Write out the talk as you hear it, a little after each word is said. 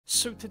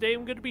So today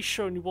I'm going to be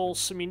showing you all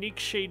some unique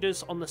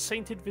shaders on the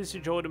Sainted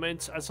Visage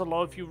Ornament, as a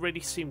lot of you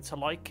really seem to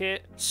like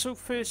it. So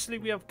firstly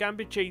we have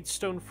Gambit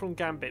Jadestone from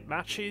Gambit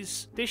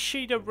Matches. This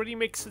shader really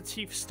makes the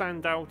teeth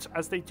stand out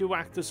as they do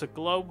act as a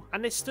glow,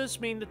 and this does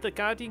mean that the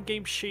Guardian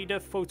Game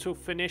shader photo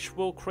finish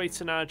will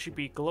create an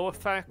RGB glow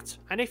effect.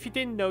 And if you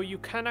didn't know, you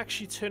can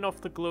actually turn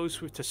off the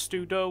glows with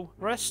Testudo.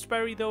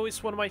 Rustberry though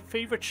is one of my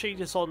favourite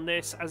shaders on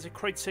this, as it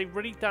creates a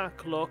really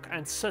dark look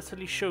and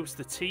subtly shows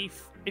the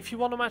teeth. If you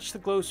want to match the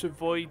glows with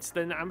voids,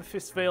 then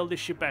Amethyst Veil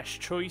is your best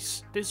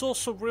choice. There's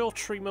also Real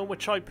Treatment,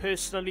 which I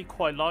personally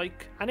quite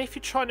like. And if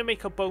you're trying to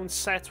make a bone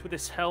set with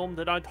this helm,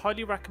 then I'd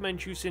highly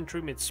recommend using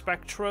Druid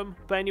Spectrum.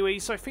 But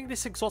anyways, I think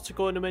this exotic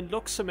ornament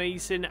looks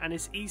amazing and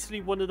is easily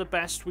one of the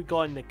best we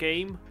got in the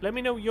game. Let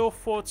me know your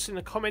thoughts in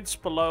the comments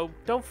below.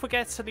 Don't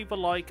forget to leave a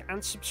like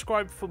and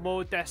subscribe for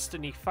more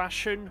Destiny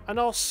fashion, and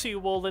I'll see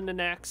you all in the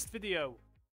next video.